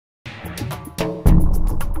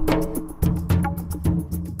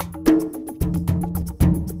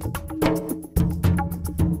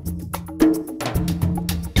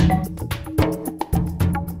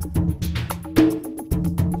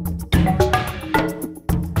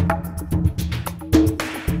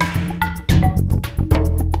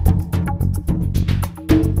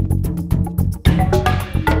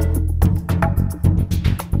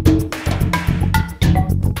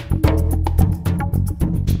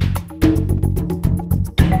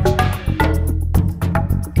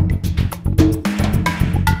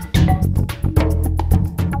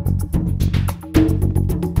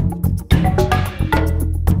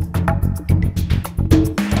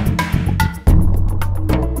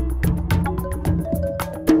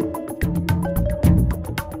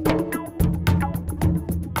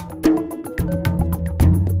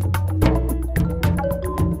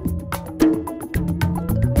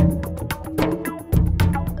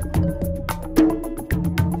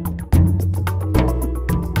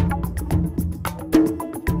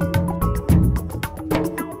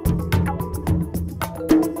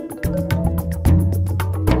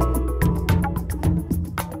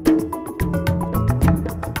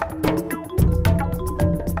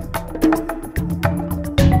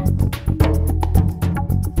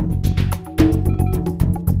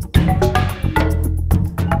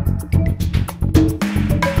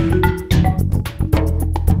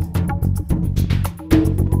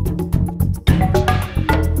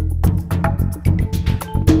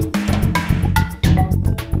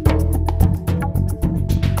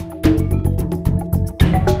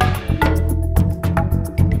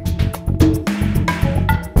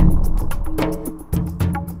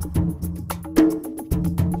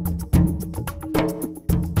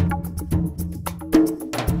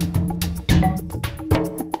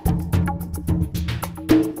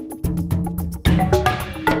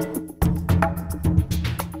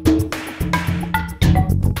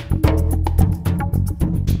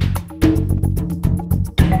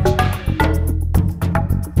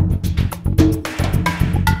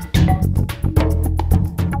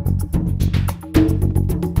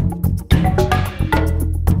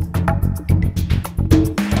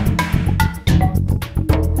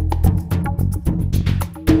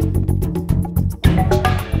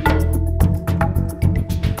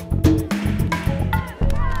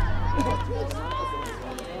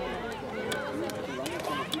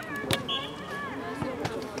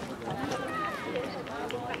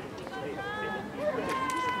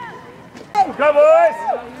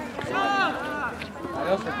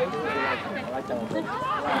like that one.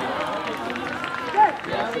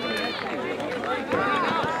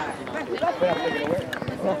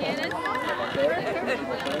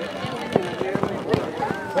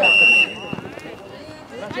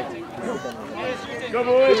 Go,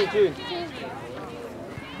 boys.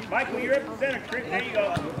 Michael, you're at the center. There you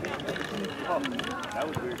go. Oh, that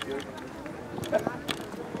was weird, too.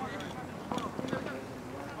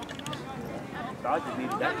 Dodge just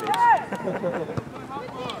needed that bitch.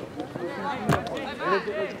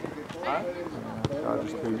 Huh? I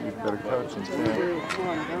just think you've got a coach instead.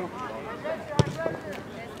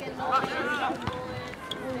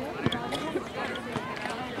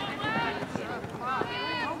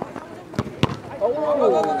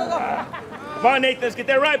 Come on, Nathan, let's get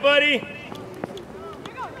that right, buddy.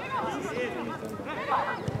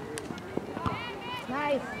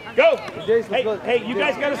 Nice. Go. Hey, you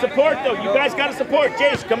guys got to support, though. You guys got to support.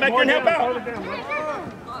 Jace, come back here and help out.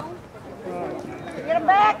 Get him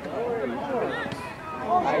back.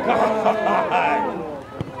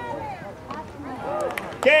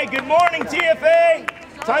 Okay, good morning, TFA.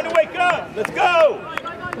 Time to wake up. Let's go.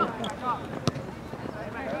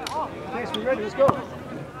 Nice, we're ready. Let's go.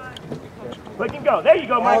 Click and go. There you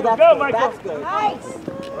go, Michael. Go, Michael. Nice.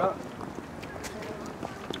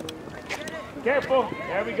 Careful.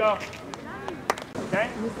 There we go. Okay.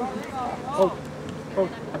 Oh.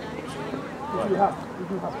 You have.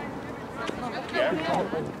 Yeah.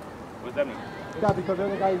 What does that mean? Yeah, because the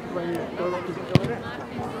other guy is right here.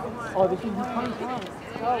 Oh, this is his punch.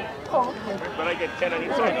 Oh, okay. But I get 10 on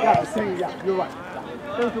each side. Yeah, you're right.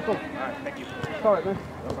 Thank you, coach. All right, thank you. Sorry, man.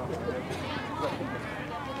 No problem.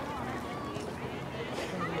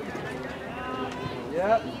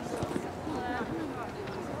 Yeah.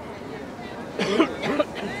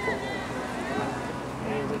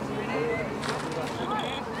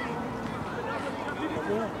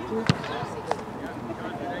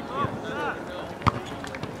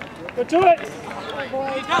 Go to it.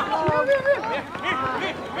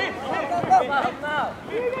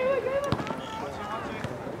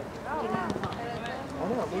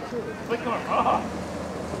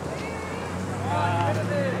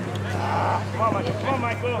 Come on, Michael. Come on,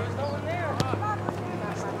 Michael.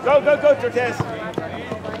 Go, Cortez.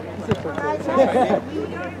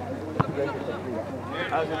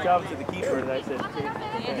 I was going to tell him to the keeper, and I said,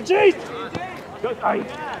 Chase! Go, aye.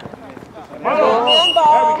 There we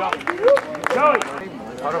go. Go.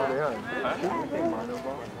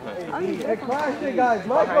 Hey, crash it, guys.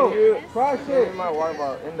 Michael, crash it. My water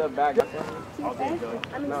bottle in the bag. Okay, go.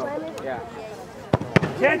 Yeah.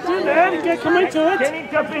 Can't do that. You can't come into it. Can't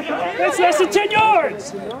even jump into it. That's less than 10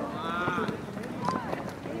 yards.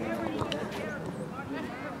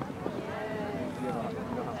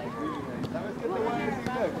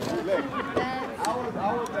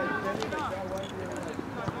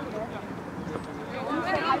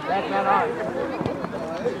 That's not on.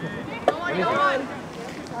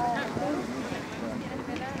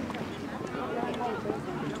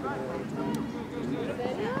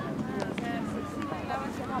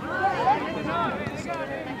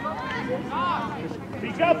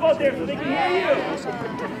 Speak up out there so they can hear you.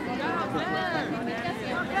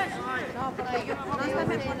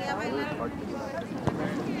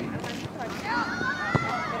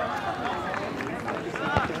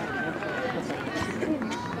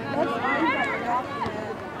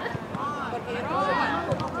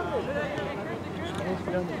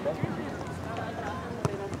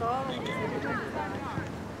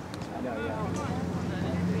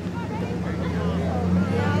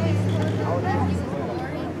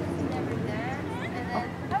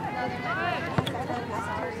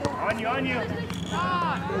 On you.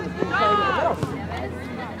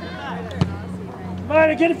 Come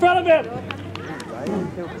on, get in front of him.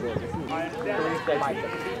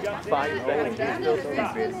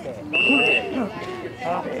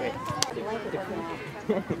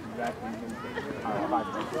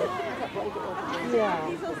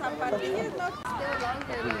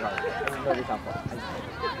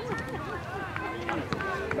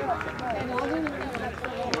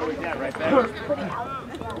 Right back.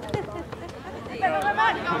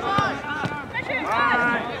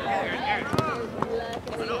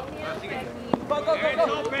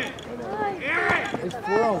 It's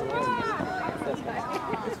 4-on-1.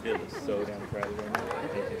 This field is so damn crowded right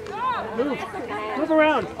now. Move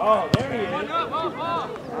around. Oh, there he is.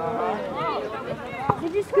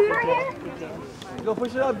 Did you scoot right here? Go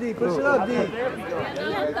push it up, D. Push it up, D. There we go.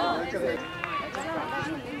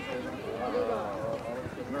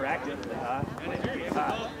 Miraculous.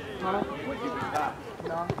 How'd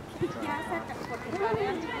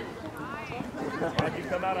you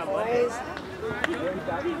come out on Monday?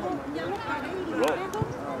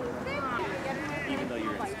 Even though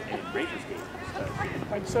you're in Rangers game.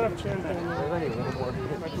 I just set up chairs down there.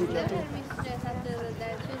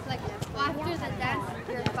 After the dance,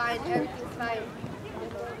 you're fine, everything's fine.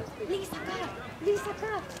 Lisa, God! Lisa,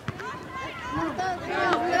 God!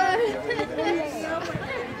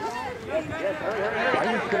 Why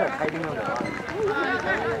are you still hiding on the line?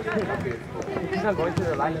 He's not going to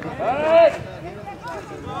the line.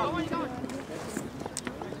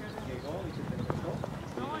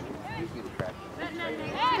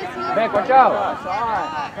 Back, watch out!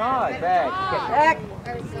 God, back. Get back.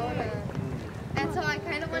 Arizona. And so I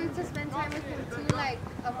kind of wanted to spend time with him too, like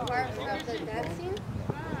a part of the dancing.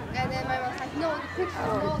 And then my mom's like, no, the pictures,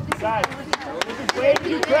 no, this Guys, this is way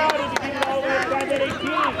too crowded to get it all the way outside that 18.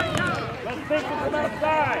 Let's think from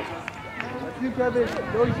outside. That's you, Kevin.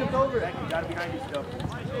 No, he shipped over. Zach, you got it behind you still.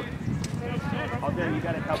 All day, you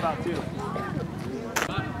got to help out too.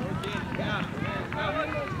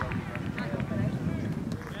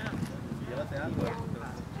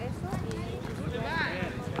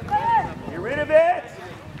 Get rid of it!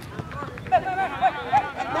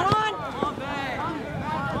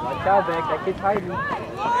 Watch out, back. That kid's hiding. There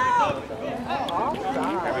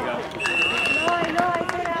we go.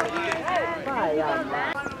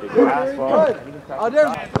 Big asphalt. Oh,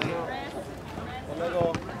 there's.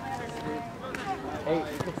 Hey,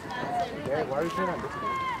 Derek, why are you saying that?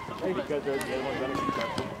 Hey, because the other one's going to keep up.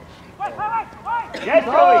 Yes,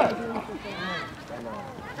 Joey!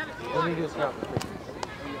 Let me just stop.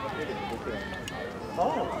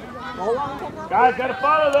 Guys, got to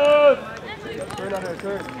follow those! Turn on her,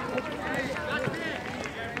 turn.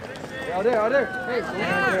 Out there, out there. Hey,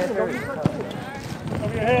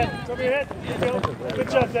 Over your head. It's over your head. Good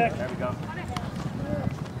job, Zach. There we go.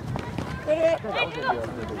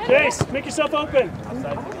 Chase, make yourself open.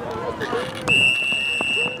 Outside.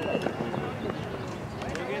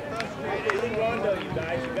 Rondo, you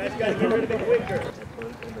guys. You guys got to get rid of it quicker.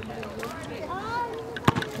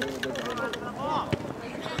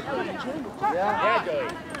 Yeah, Joey.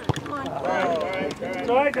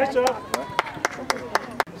 All right, nice job.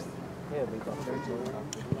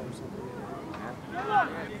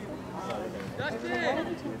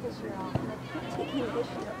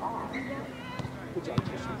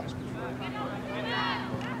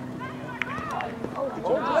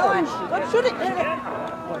 Let's shoot it!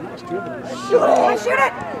 Shoot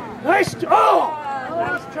it! Nice. Oh!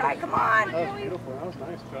 Nice try, come on! That was beautiful. That was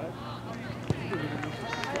nice try.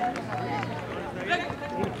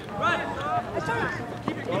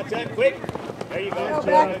 Watch that, quick. There you go.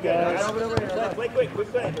 Good, guys. Play quick, quick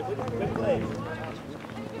play. Quick play.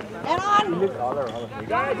 And on! You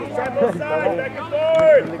guys, let's try both sides, back and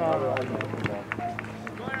forth.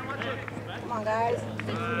 Come on, guys.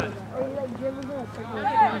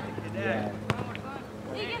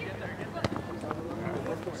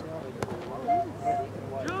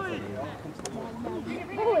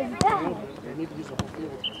 Who is that? They need to use the whole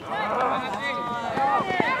field.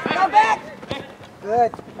 Go back!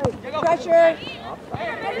 Good. Pressure!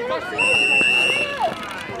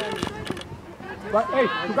 But, hey,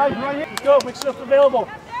 you guys right here. Let's go. Make yourself available.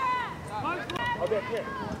 Okay, here.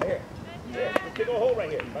 Here. Here. Just take a hole right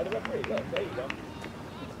here. By the referee. Look, there you go.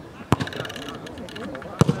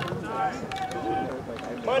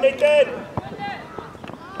 Come on, Nathan.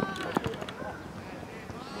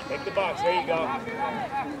 Take the box. There you go.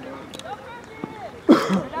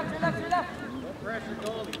 Pressure,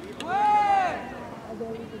 goalie.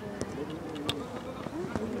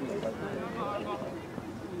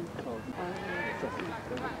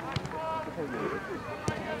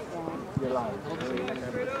 You're lying.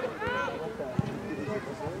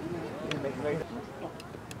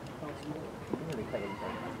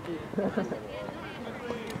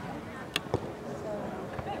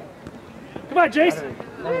 Come on, Jason.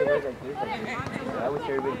 I wish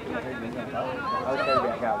everybody could have heard me. I wish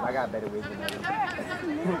everybody I got better ways than that.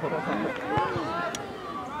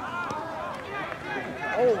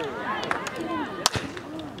 Oh.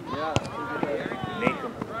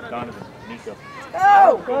 Nathan, Donovan, Nico.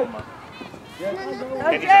 Go! Good.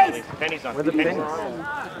 Jace! Penny's on. Where the pennies?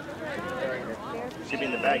 Should be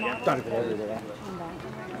in the bag, yeah? Donovan over there.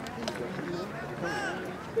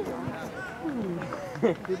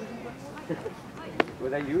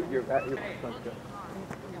 Was that you? You're at your front go.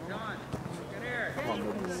 Come on,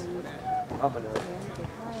 baby. Up and over.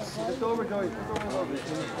 It's over, Joey. It's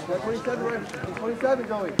over. 27, right? 27,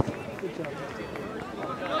 Joey. Good job.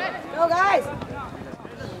 Go, guys!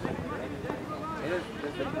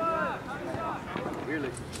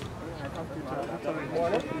 Weirdly.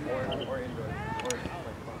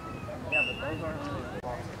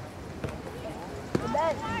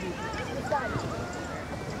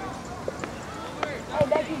 Hey,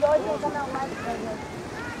 Becky, go ahead and come out last.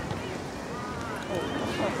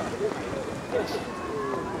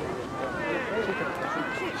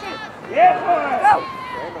 Yeah,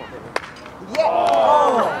 Go!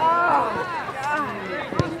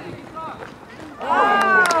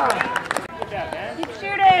 Yeah. Keep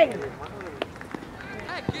shooting!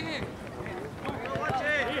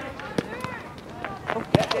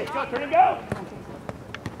 Go, turn and go!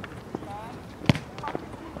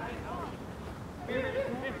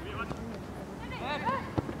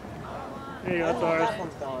 There you go, that's ours. That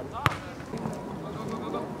one's gone.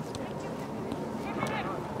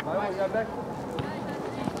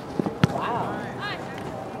 Wow.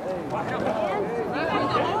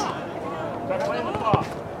 Start playing the ball.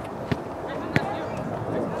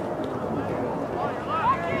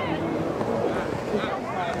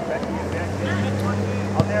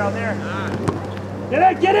 Out there. Get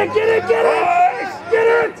it! Get it! Get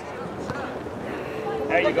it!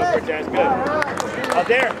 There you go, Cortez. Good. Out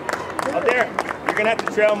there. You're gonna have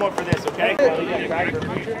to trail more for this, okay?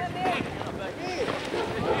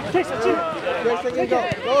 Jason, go.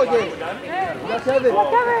 Go again. That's Evan. Go,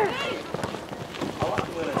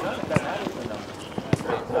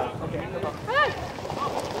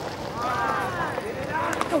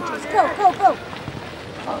 Chase, go!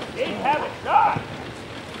 Have it, shot!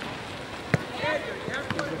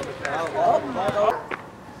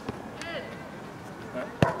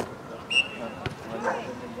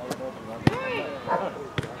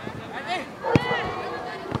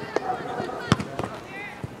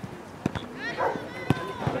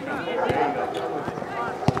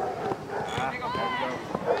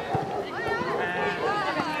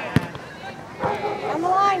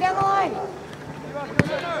 Down the line!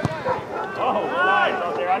 Oh, nice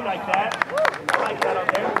out there. I like that. I like that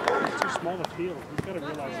out there. It's too small a field. He's got to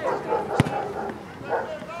realize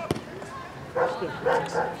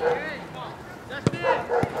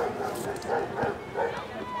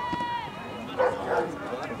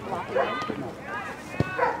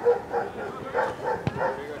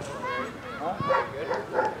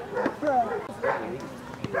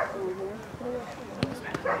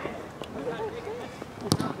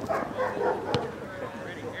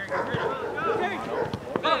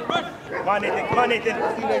Come on, Nathan.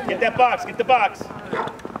 Get that box. Get the box.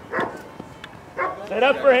 Set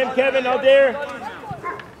up for him, Kevin. Out there. Come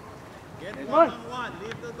on.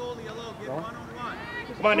 Leave the goalie alone. Get one-on-one.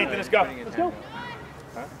 Come on, Nathan. Let's go. Let's go.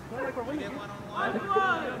 Huh? Get one-on-one.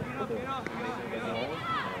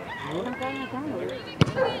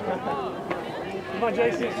 Come on,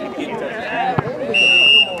 Jason.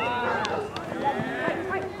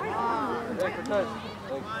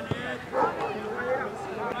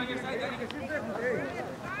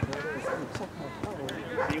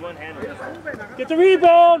 Get the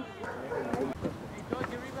rebound.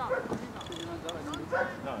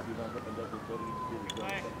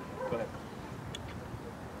 Go ahead.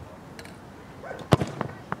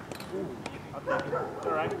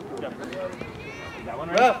 All right. Good job. That one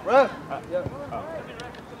right? Rough. Yeah.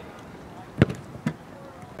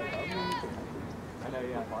 I know,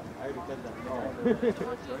 yeah. I already said that.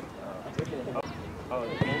 Oh,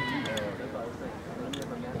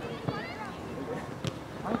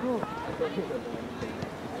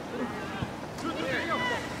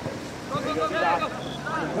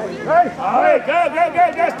 all right, go,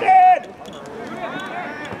 Justin!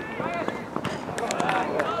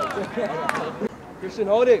 Christian,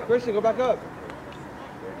 hold it. Christian, go back up.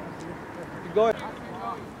 Keep going.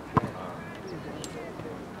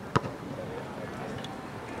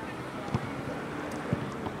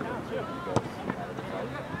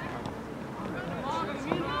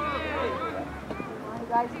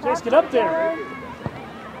 Jace, get up there.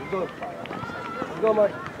 Let's go,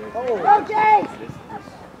 Mike. Oh. Go, Chase!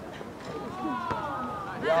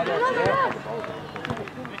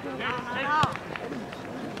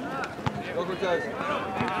 Go, Cortez.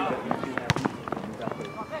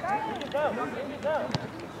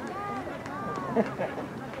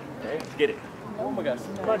 Let's get it. Oh my gosh.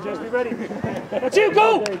 Come on, Jace, be ready. That's you,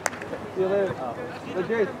 go! See you later. Good,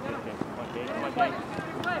 Jace.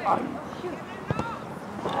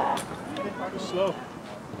 Slow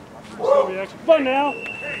reaction. Fun now.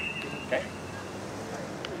 Okay.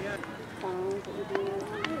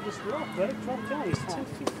 Just drop, let it drop down. He's 10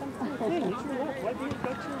 feet from the thing. He's your left. Why do you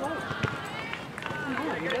go to your right? Come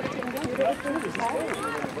on, you gotta take him down. You gotta finish.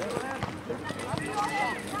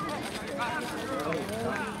 He's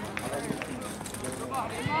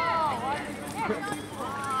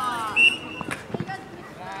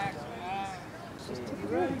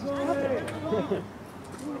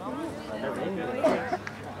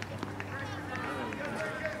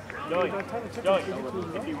Joey,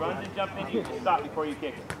 if he runs and jumps in, you can stop before you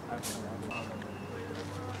kick it.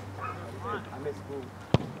 I miss school.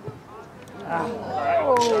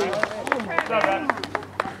 What's up, man?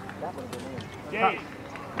 James.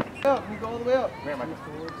 Up, you go all the way up. Where am I?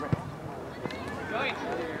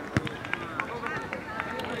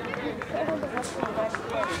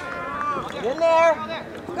 Get in there.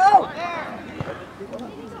 Go.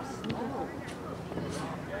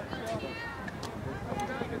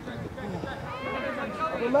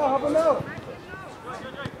 Help him out.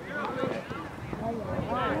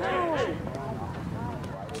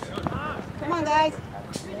 Come on, guys.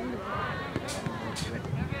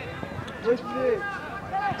 Push it.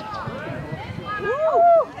 Woo!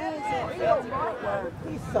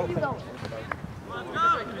 He's so good.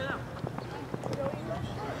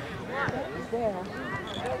 He's there.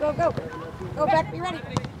 Go, go. Go back, be ready.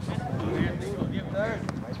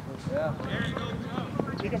 Yeah.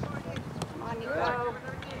 Come on, Nico.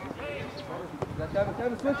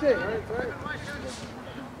 Time to switch it. Right.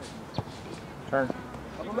 Turn.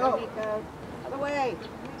 Help him Go, out. Nico. Other way.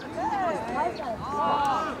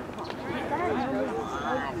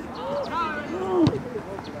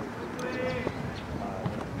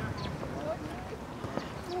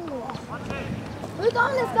 Who's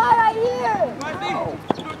on this guy right here?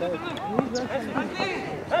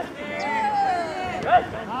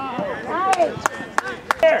 Nice.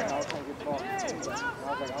 Here.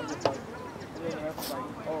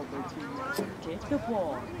 Get the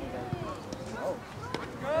ball.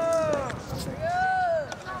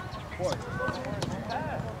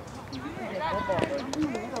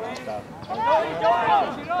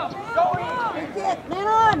 Man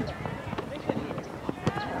on.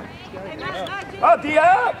 Oh, D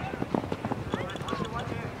up!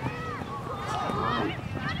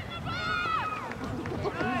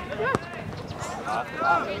 There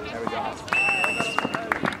we go.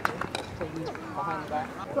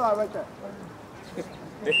 Sorry, right there.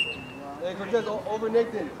 Hey, go just over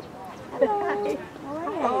Nathan.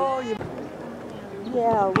 Oh, you.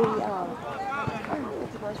 Yeah,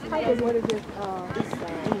 what is this?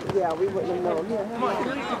 Yeah, we wouldn't have known. Yeah. Come on,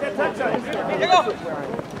 get that touch on it. Here you go.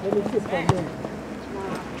 Let me sit for a minute.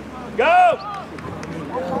 Go!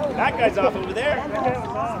 That guy's off over there.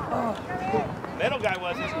 Middle guy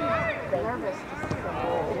wasn't.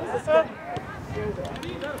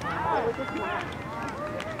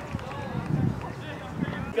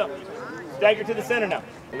 Go. Stagger to the center now.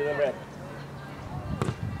 Blue and red.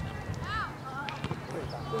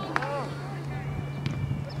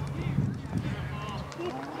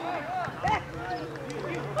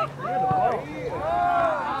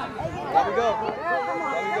 There we go.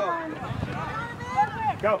 There we go.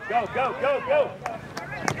 Go, go, go, go, go.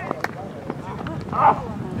 Ah.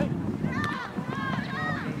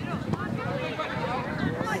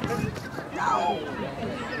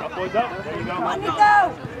 Up, boys, up. There you go. On you go.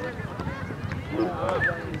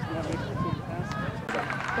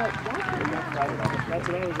 That's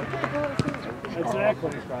what I was like.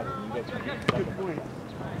 Exactly. Good point.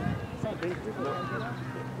 It's not dangerous.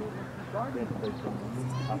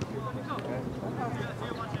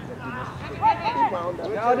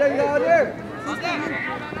 Out there.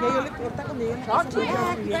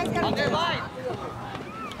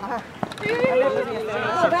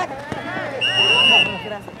 Go back.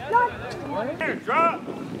 Here, drop.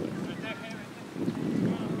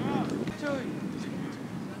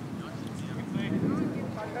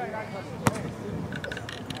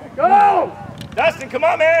 Go! Dustin, come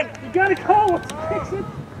on, man. You gotta go. Let's fix it.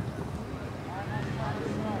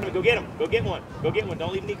 Go get him. Go get one. Go get one.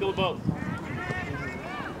 Don't leave Nico with both.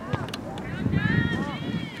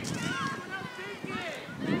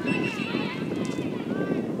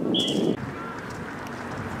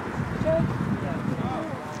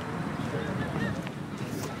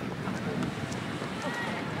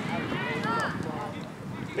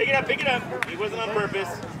 Pick it up, pick it up. He wasn't on purpose.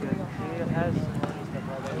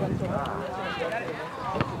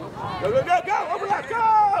 Go, go, go, go! Overlap,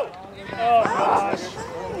 go! Oh, gosh.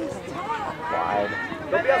 Wide.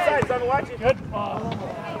 Don't be outside, Simon, watching. Good ball.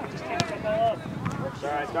 Just can't get that up. It's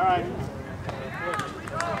all right, it's all right.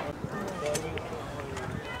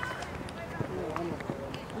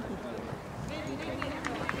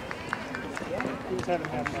 Teams haven't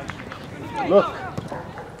had much. Look.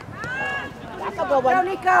 That's a good one. Go,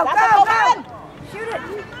 Nico. Go. Shoot it.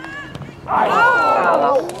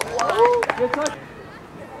 Oh. Good touch.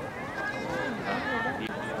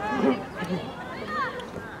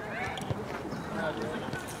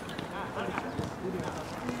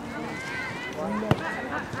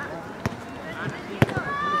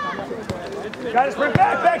 Gotta sprint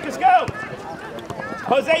back, let's go.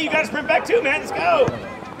 Jose, you gotta sprint back too, man, let's go.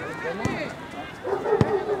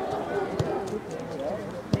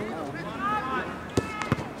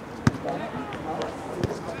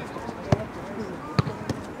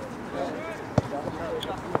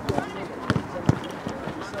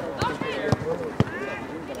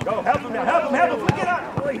 Go, help him now, help him, flick it up.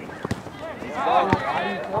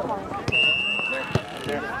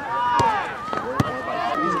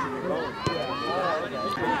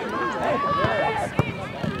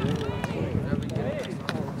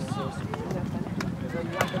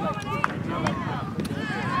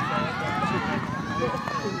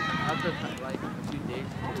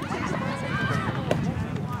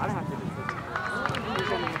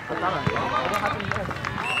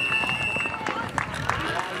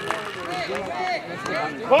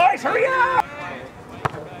 Boys, hurry up!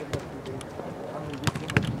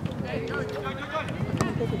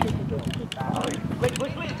 Quick.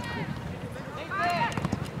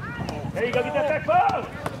 There you go, get that back ball!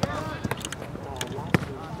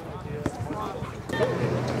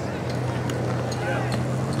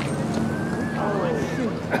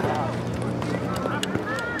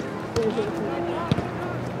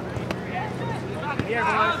 Here,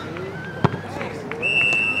 boys.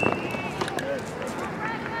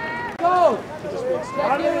 Go!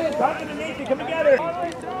 Come underneath you, come together.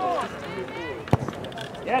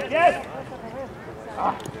 Yes.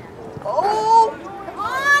 Oh, come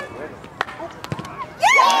on!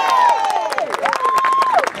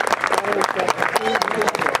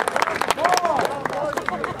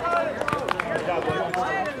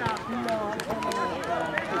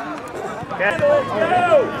 Let's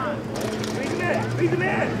go! Squeeze him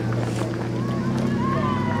in!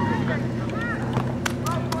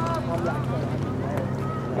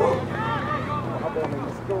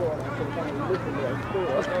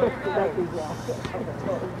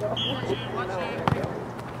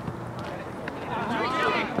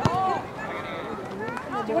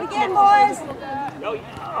 Do it again, boys. Go.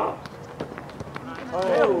 Oh.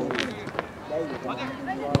 There you go.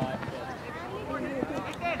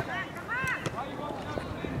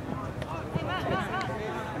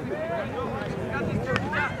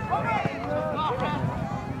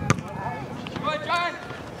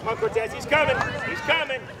 Come on, Cortez, he's coming.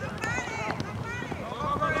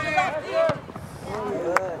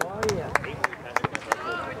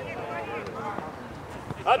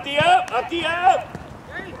 Up the up!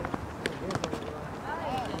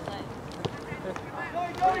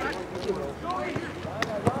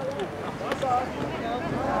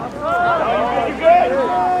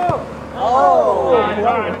 Oh!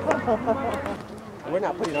 We're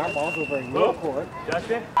not putting our balls over in your court.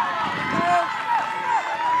 Justin?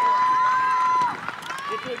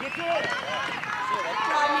 Get to it!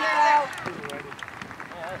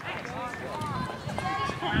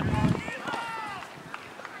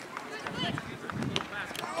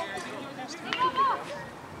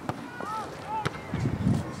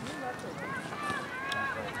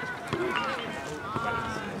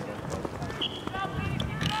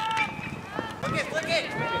 Flick it!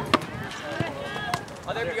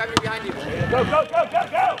 Oh, there you got me behind you. Go!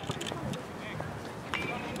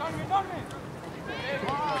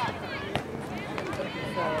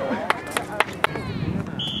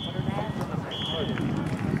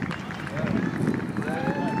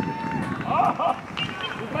 Oh!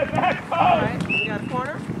 He's my back post! Alright, we got a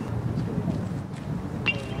corner.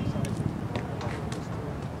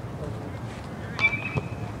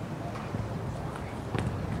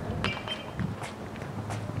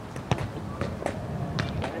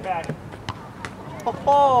 Back.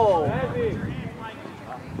 Oh! Heavy.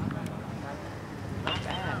 Not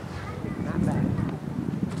bad.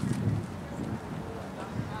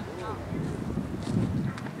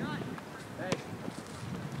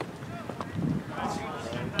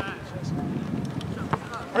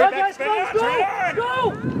 Hurry back, go!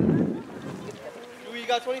 You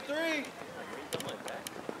got 23.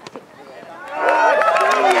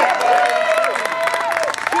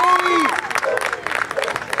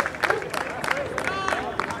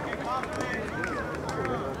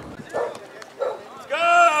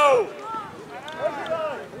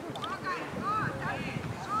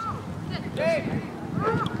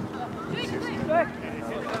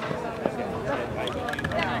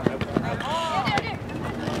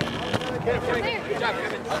 Good job,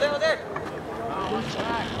 Kevin. Out there.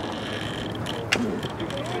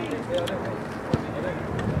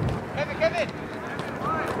 Kevin.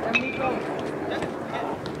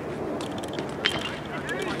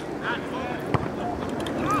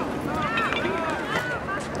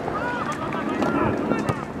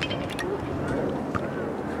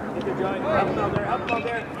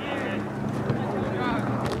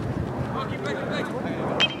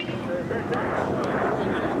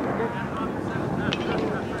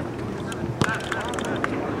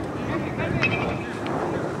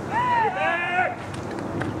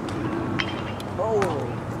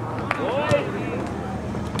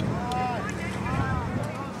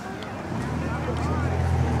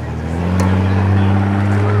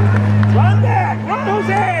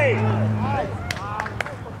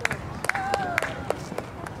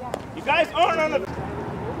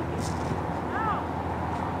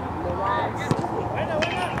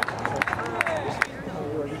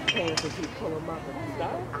 pull him up and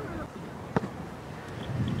start.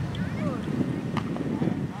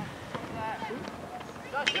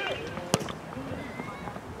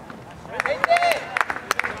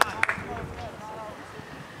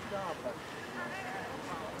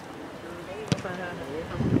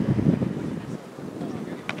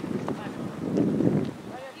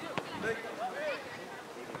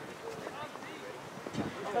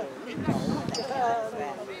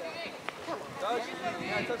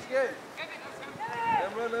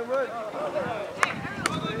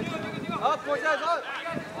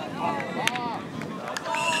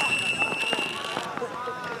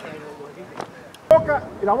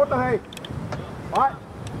 Y la bota ahí. Alright,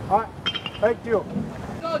 alright. Thank you.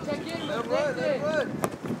 Go, check in. Let him run.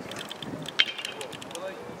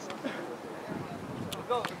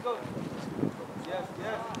 Let's go. Yes.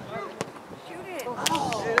 Shoot it.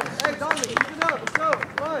 Hey, Dominic, keep it up. Let's go.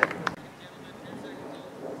 Run.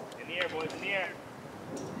 In the air, boys, in the air.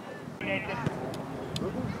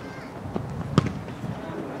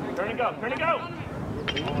 Turn and go.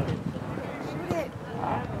 Shoot it.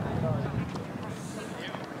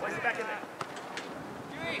 Place it back in there.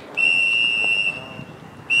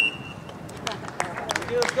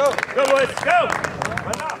 Let's go. Go, boys, go!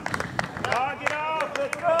 Run off. Dog it off,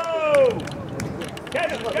 let's go!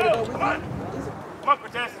 Kevin, go! Come on,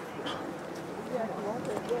 Cortez.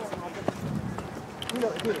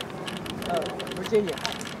 Virginia.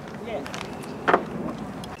 Yeah.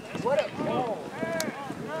 What a goal.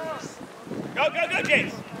 Go,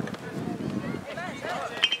 James.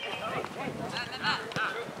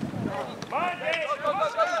 Come on, James. Go.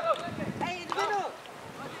 Hey, in the middle.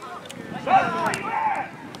 Go, where you at?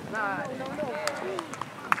 No.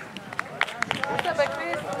 What's up,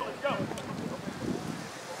 Chris? Let's go.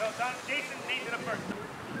 Go, Don. Jason needs it up first.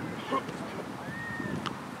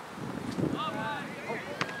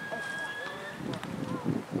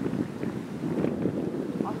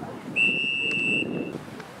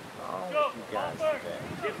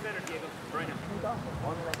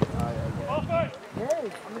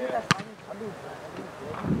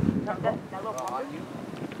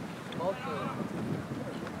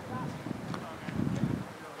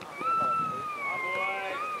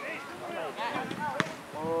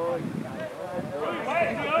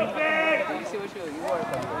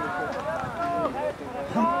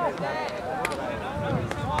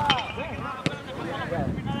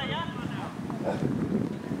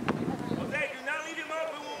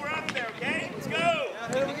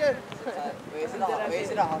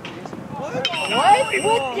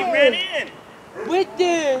 What? He ran in. With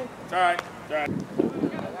the... It's all right.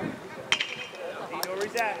 He know where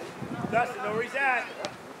he's at. Dustin, know where he's at.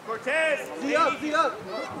 Cortez. Z up.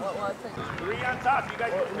 Three on top. You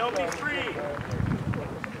guys, nobody's free.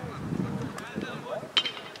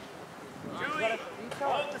 Julie,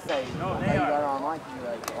 hold the same. No, they are. Online, you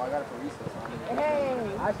like, oh, I got it for recess.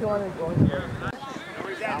 Hey! I actually wanted to go in there. Know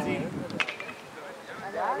where he's at, Z.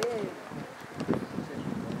 I got it.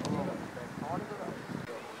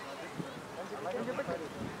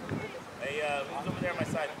 Hey, who's over there on my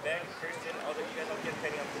side? Ben, Christian, all of you guys don't get a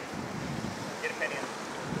penny on this. Get a penny on this.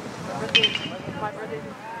 My birthday.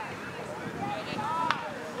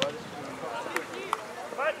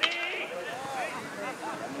 Buddy!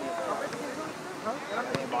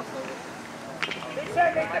 Big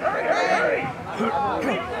side, Nathan, hurry!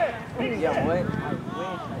 Yeah, what?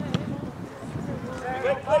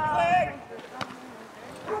 Flick!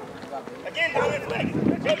 Again, Donovan, flick!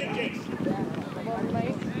 Go then, Jace.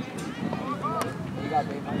 You got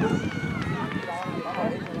big money.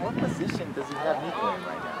 What position does he have me playing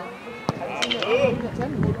right now?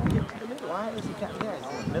 Why is he got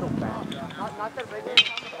he's in middle back? Not the regular.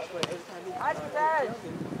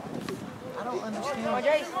 I don't understand.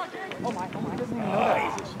 Oh my. He doesn't even know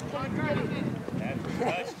that position. That's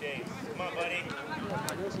touch, Jace. Come on, buddy.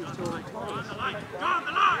 On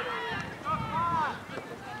the line!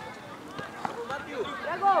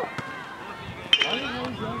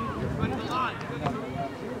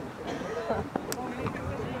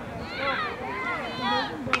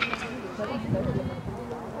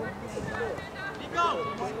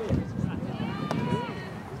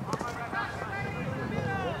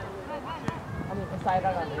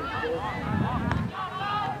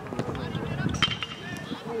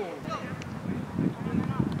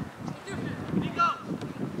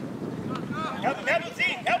 Help him, Z!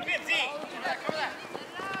 Help him, Z!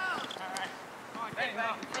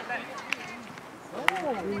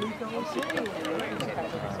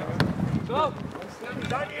 Go!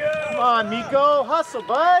 Come on, Miko. Hustle,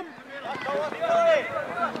 bud.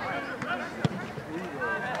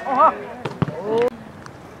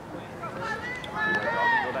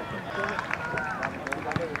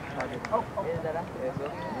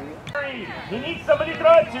 He needs somebody to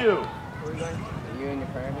throw it to. You and your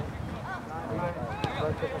parents?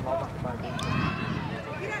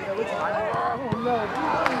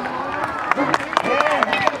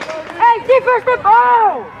 Hey, defense the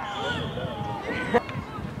ball!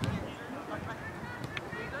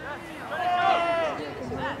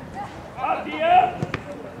 Up to you.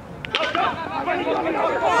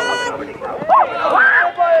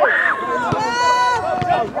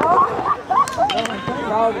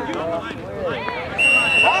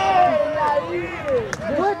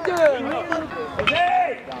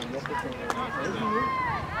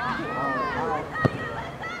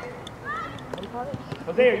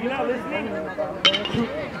 Jose, are you not listening?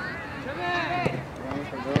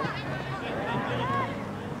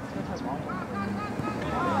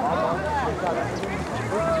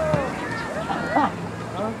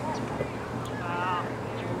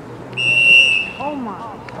 Oh my.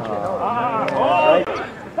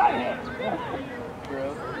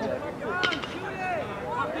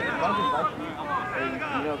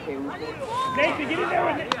 Nathan,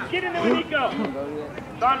 get in there with Nico.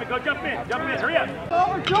 Donovan, go jump in, hurry up.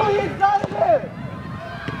 Over, Julian, Donovan!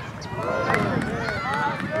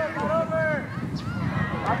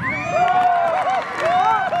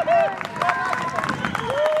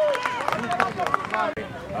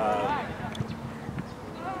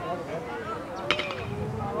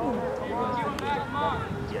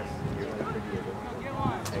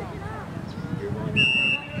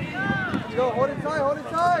 Go, hold it tight, hold it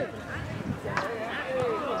tight!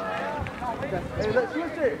 Hey, let's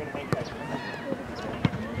switch it!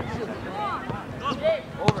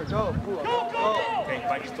 Over, go.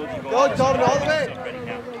 Go, Jordan, all the way!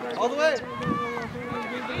 All the way!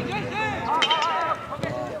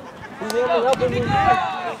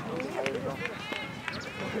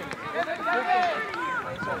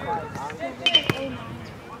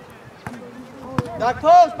 Back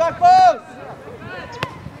post, back post!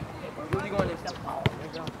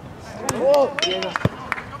 Oh!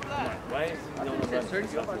 Why is no one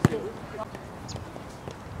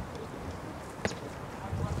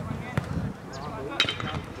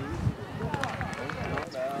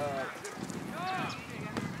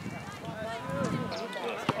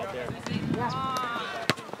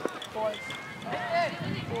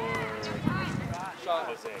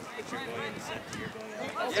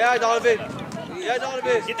Yeah, Donovan! Yeah,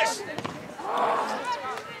 Donovan! Get this!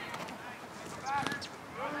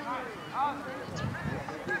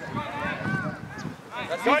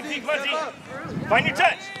 Go on, Z, come on, Z. Find your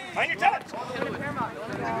touch. Find your touch.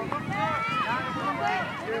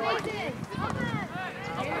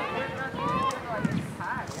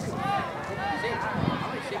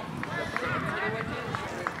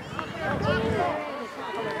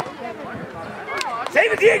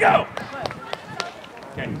 Save it, Diego.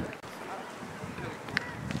 Okay.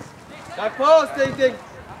 Back post, Nathan!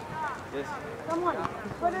 Yes. Come on,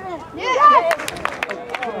 put it in. Yes!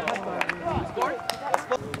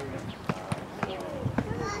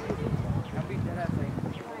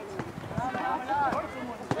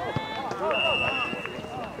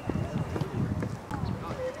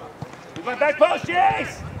 Move on back post,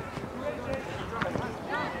 Jace!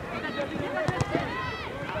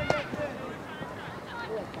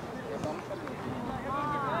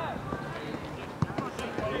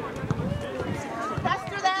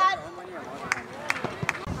 Faster that.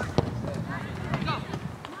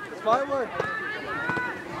 Fine work.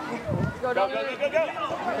 Go, go, go, go, go!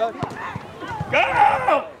 Go.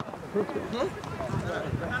 Go!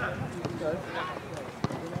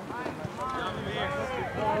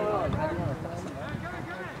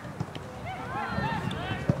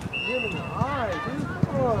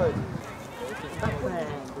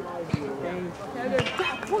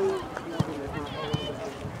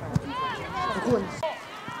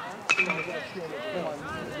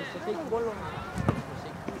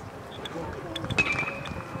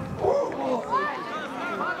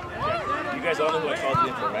 You guys all know who I called you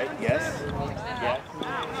in for, right? Yes? Yeah?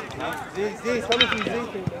 Z, it's coming from Z.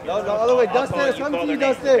 No, other way. Dustin, it's coming from you,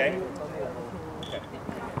 Dustin. Okay?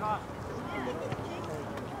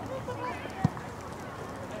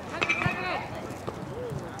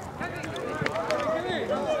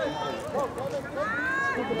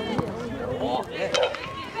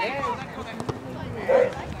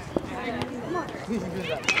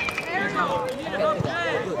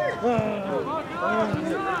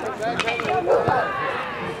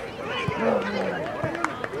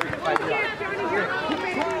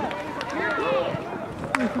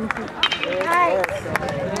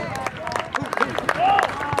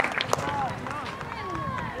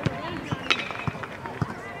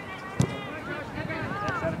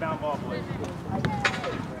 That's out of bound ball, boys.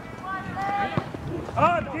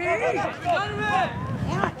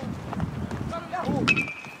 Shoot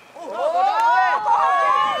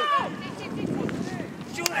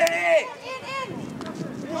it!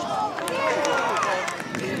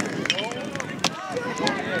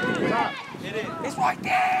 It's right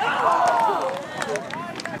there!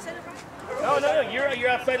 No, you're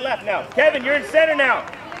outside left now. Kevin, you're in center now.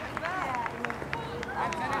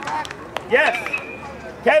 Yes.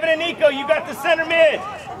 Kevin and Nico, you got the center mid.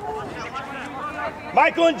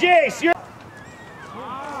 Michael and Jace, you're...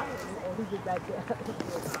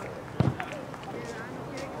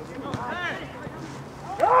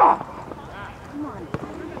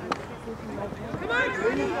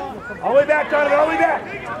 All the way back, Donovan, all the way back.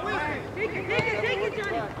 Take it,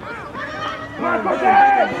 Johnny. Come on, Jose!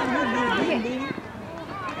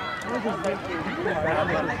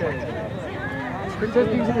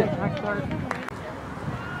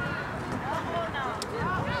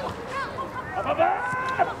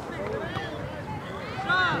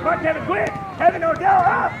 Come on, Kevin, quick! Kevin, Odell,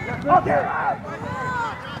 up! Odell, up!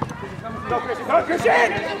 Go, Christian! Go, Christian!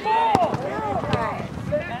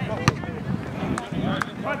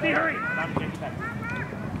 Come on, D, hurry!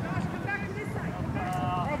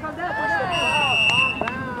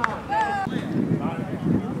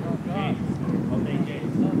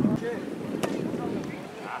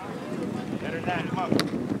 Better than that, come on.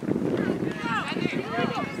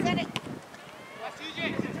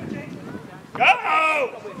 Go!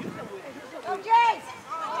 Go, Jace!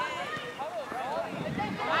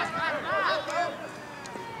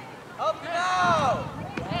 Up now!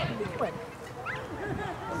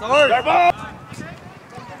 Start ball!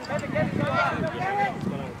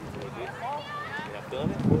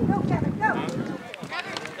 Go, Kevin, go!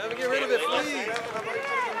 Kevin, get rid of it, please.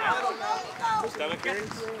 Stomach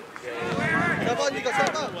earrings? Step on, Nico,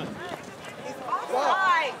 step up. Mile.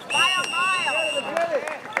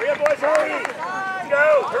 Hurry up, boys, hurry! Go!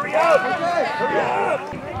 Hurry up! Hurry up!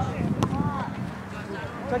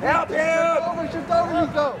 Help him! Shift over,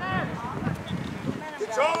 Nico.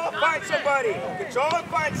 Control, find somebody! Control and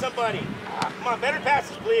find somebody! Come on, better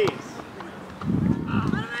passes, please.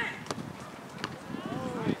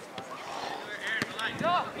 He's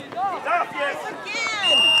off, yes!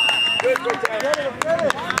 Good, Dad.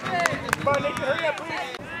 Come on, Nathan, hurry up,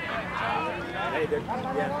 please! Hey, they're going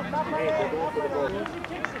for the goal.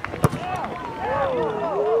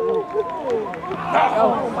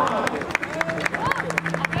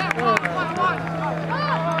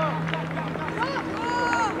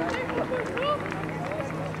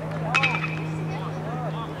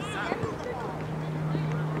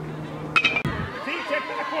 See, check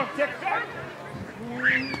back for him, check back!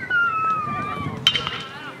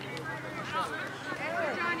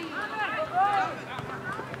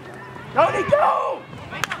 Go, Nico!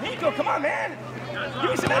 Nico, come on, man! Give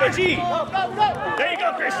me some energy! There you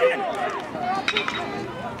go, Christian!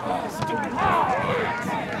 Oh, stupid.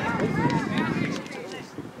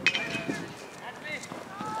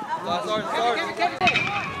 Sorry.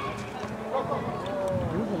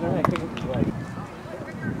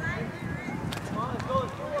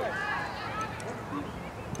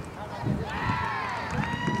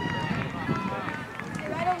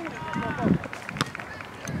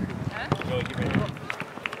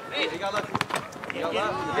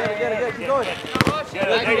 Yeah, keep going. Yeah,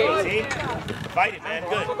 there you go, see? Fight it, man,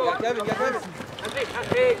 good. Kevin.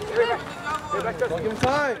 Don't give him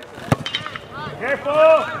time.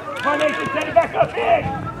 Careful! Come on, Nathan, send it back up, big!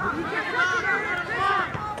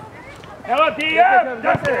 Hello, D up!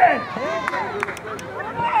 Dustin!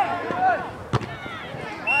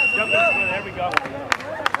 Jump in, there we go.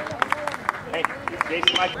 Hey,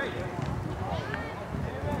 Jason, Mike.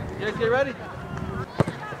 Jace, get ready.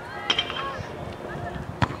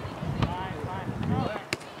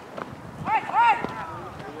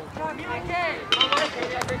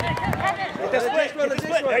 Get the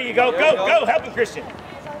split. There you go. Go. Help him, Christian.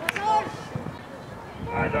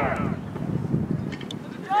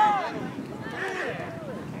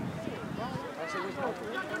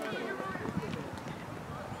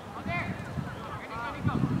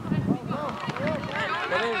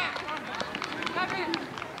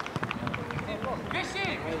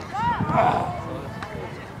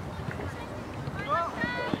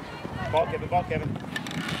 Ball, Kevin.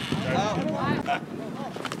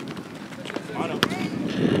 On him.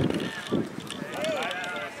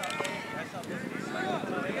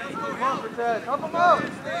 Come on, Cortez. Help him out.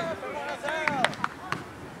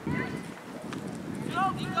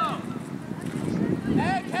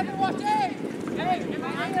 Hey, Kevin, watch it! Hey, get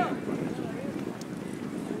behind him!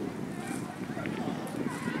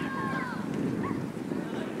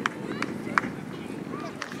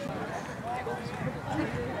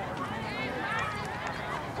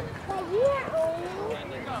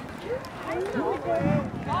 Go,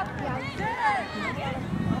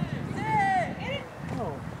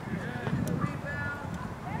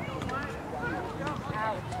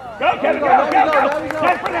 Kevin, go!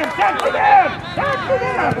 Set for them! Set for them! Set for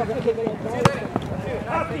them!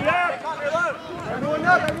 Up the up! Everyone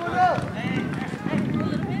up!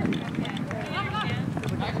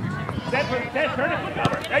 Set, turn it, look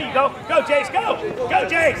over. There you go. Go, Jace, go! Go,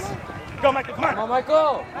 Jace! Go, Michael, come on. Come on,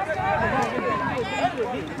 Michael.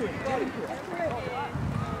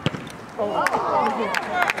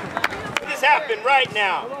 This happened right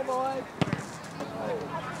now.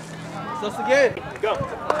 Just again. Go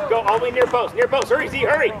all the way near post. Hurry, Z,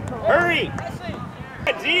 hurry! Hurry!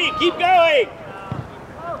 Z, keep going!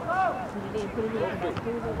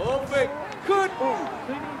 Open. Good.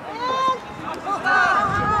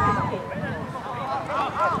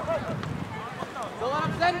 Don't let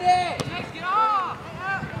him send it. It's all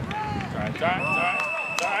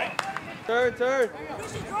right. Turn.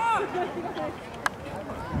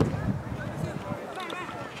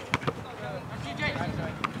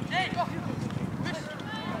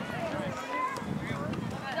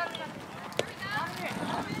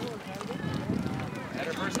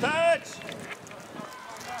 Header first touch.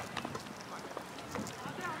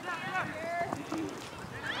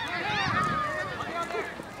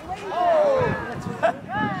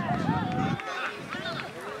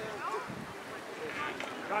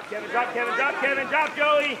 Drop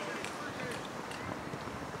Joey.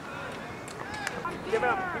 Give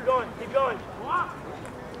out, keep going.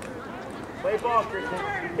 Play ball, Christian.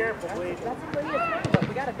 Be careful, please. That's what he is, but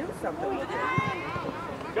we got to do something.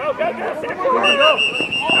 Go.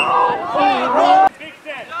 Big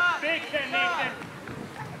set, Nathan.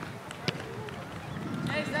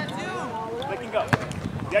 Hey, is that two? Lick and go.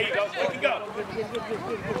 There you go, lick and go.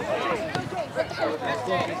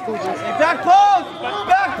 Back post!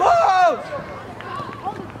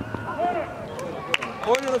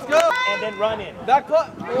 Corner, let's go! And then run in. Back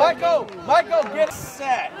post! Michael, get it!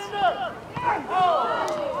 Set.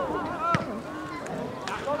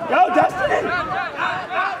 Go, Dustin!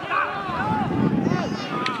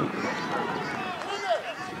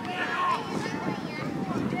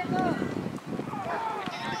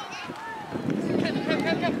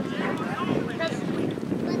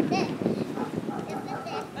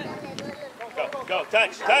 Go,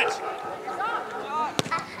 touch.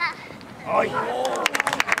 Oh, yeah.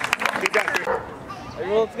 Keep going, Chris. Hey,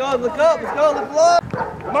 let's go, look up, look below!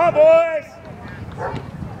 Come on, boys!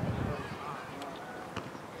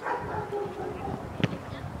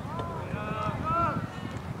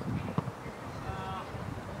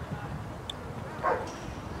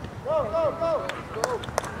 Go!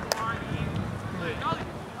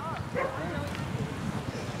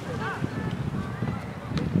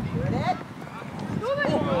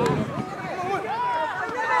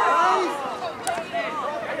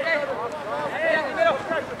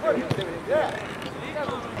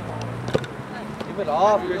 Give it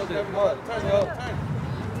off, Christian. Come on, let's go.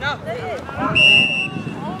 No.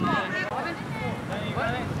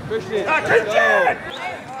 Christian, let's go.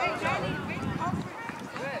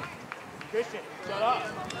 Christian, shut up.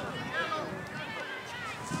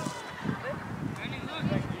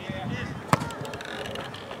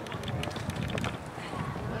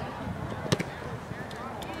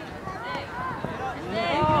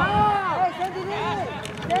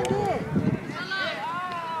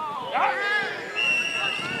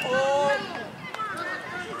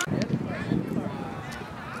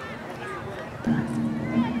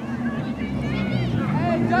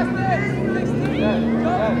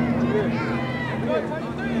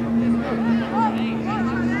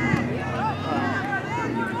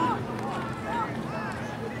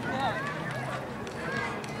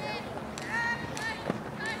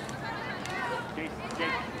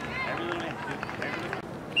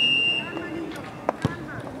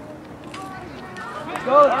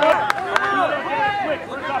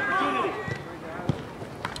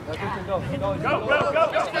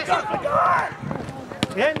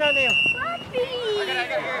 Hand down there.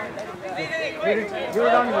 Give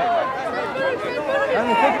it on you. Let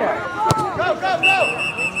me take that. Go.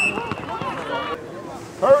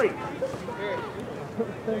 Hurry.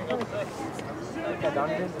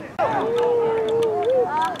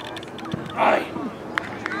 Aye.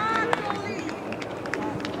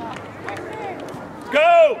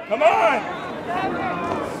 Go! Come on!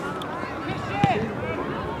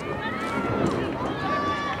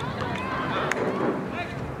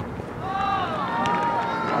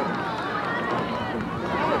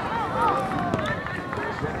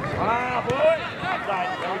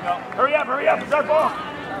 Hurry up, it's our ball.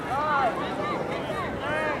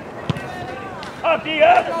 Up, D,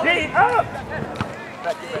 up, D, up!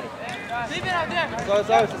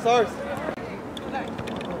 It's ours.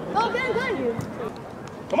 Oh, good.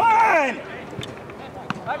 Come on!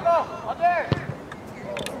 Michael, up there.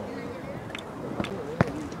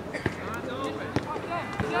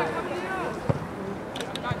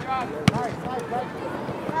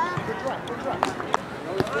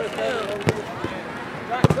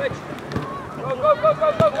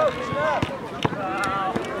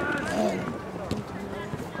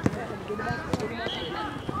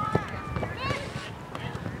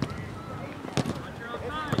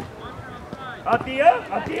 Up, D,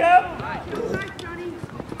 up, up, D, up!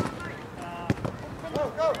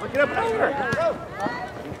 Look it up and over!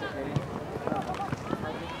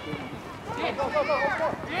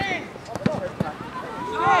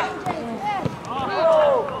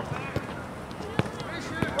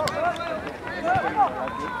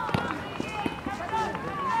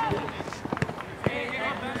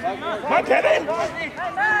 Come on, Kevin!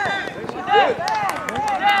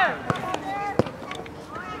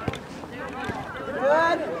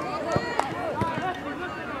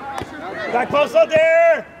 Back post out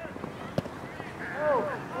there!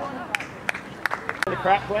 The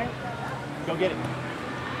crap play? Go get it.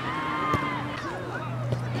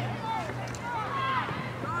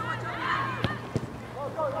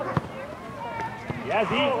 Yeah,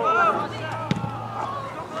 Z.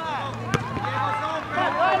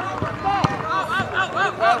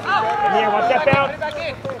 In here, one step down.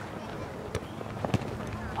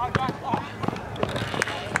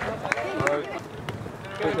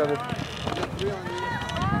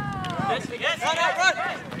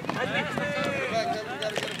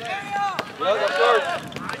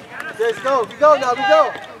 Let's go. We go now. We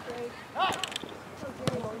go.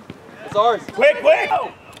 It's ours. Quick! Go!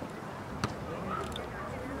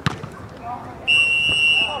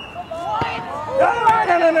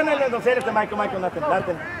 No. Don't say it to Michael. Nothing.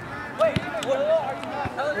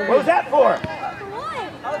 What was that for?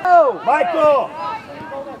 Oh, Michael!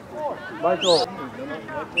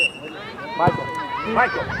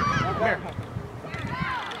 Come here.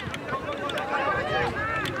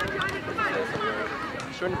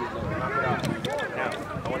 Now,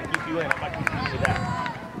 I want to keep you in. I'm not keeping you with that.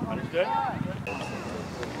 Understood?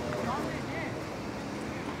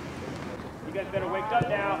 You guys better wake up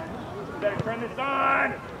now. You better turn this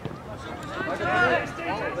on.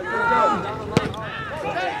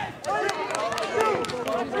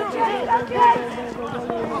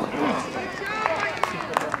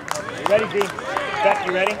 You ready, Z? Beth,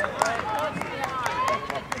 you ready?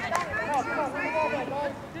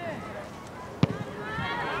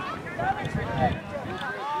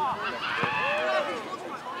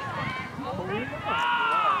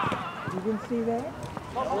 You didn't see that?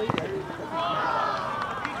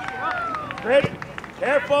 Ready?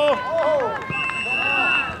 Careful.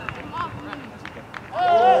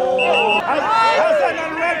 How's that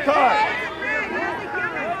not a red card?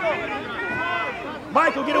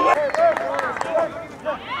 Michael, get away.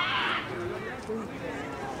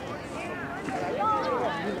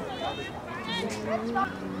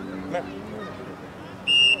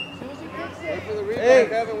 Hey,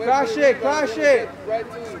 crash it. Right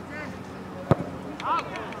to you.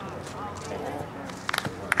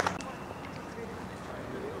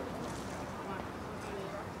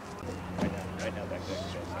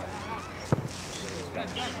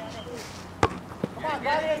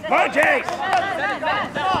 Come on, Jace!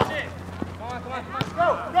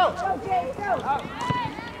 Go, Jay, go.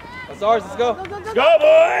 That's ours. Let's go. Go,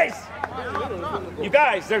 boys! You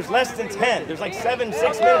guys, there's less than 10. There's like 6 minutes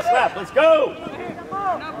left. Let's go!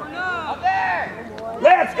 Up there.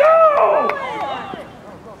 Let's go!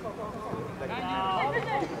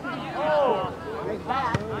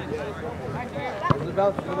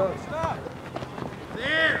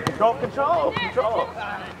 Control.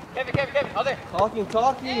 Kevin, out there. Talking.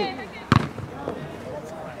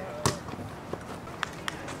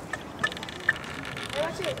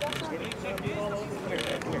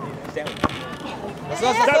 That's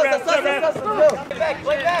us.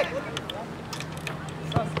 Play back.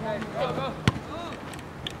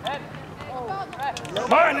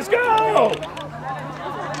 Come on, let's go!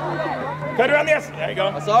 Cut around the S. There you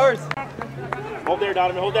go. That's ours. Hold there,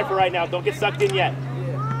 Donovan. Hold there for right now. Don't get sucked in yet.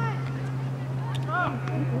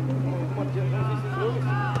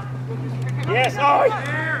 Yes. Oh,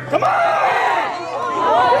 come on!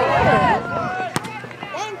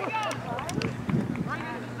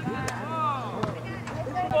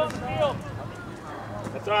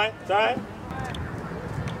 That's all right. It's all right.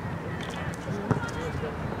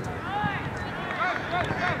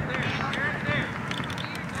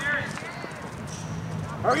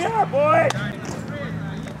 Hurry up, boy!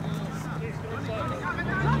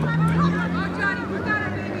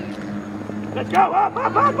 Let's go! Up,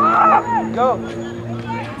 up, up, up! Go!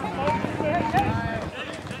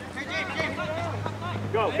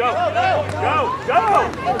 Go, go, go, go! Go!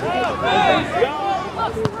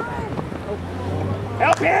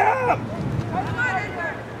 Help him!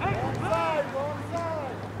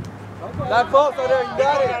 That close out there, you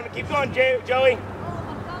got it. Keep going, Joey.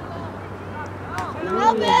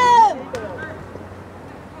 Help him!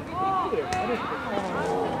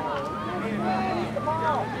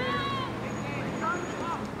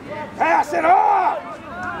 Pass it off!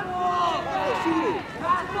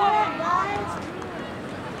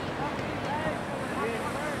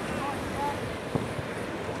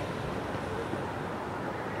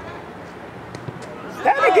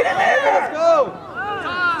 Stanley, get in there! Let's go!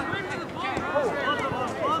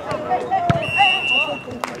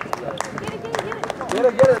 Get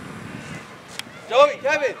it, get it. Joey,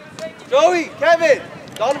 Kevin! Joey, Kevin!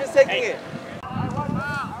 Donovan's taking it.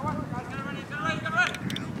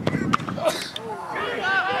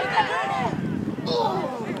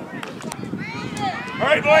 All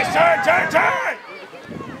right, boys, turn, turn, turn!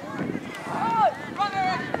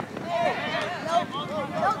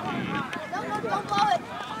 Don't blow it.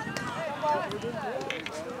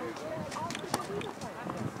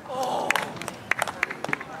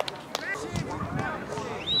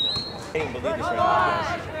 I can't believe this right now,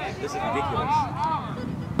 guys. This is ridiculous.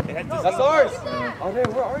 That's ours. Oh, there,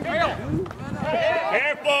 where are you?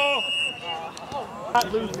 Careful! Not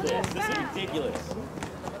lose this. This is ridiculous.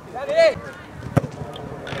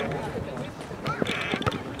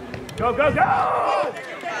 Go, go, go!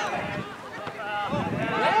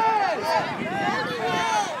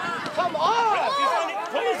 Come on!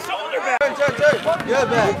 Pull his shoulder back. Turn, turn, turn. Get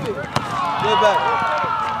back. Get back.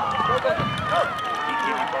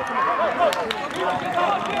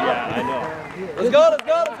 Yeah, I know. Let's go, let's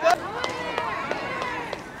go, let's go.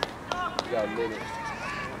 We got a minute.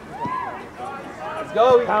 Let's go.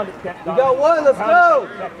 We got one, let's go.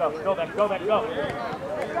 Go back, go back, go.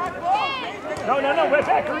 No, no, no, we're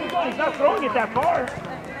back. Where are you going? He's not throwing it that far.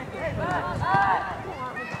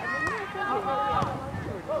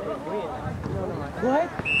 What?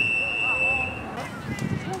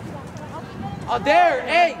 Out there,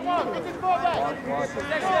 hey!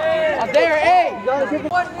 Out there, hey! You gotta take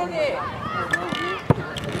it. 1 minute.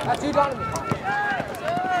 That's you, Donovan.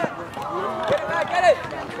 Get it back, get it!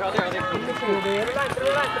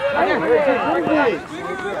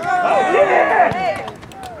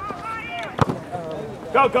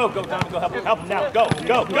 Go, go, go, Donovan, go help him now. Go,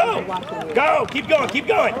 go, go! Go! Keep going, keep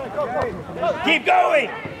going! Keep going!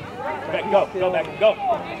 Go back, go.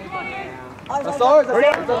 That's ours, that's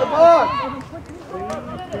ours, that's the box!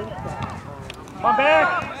 Come back!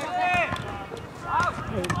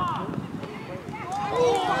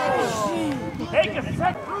 Take a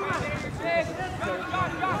second!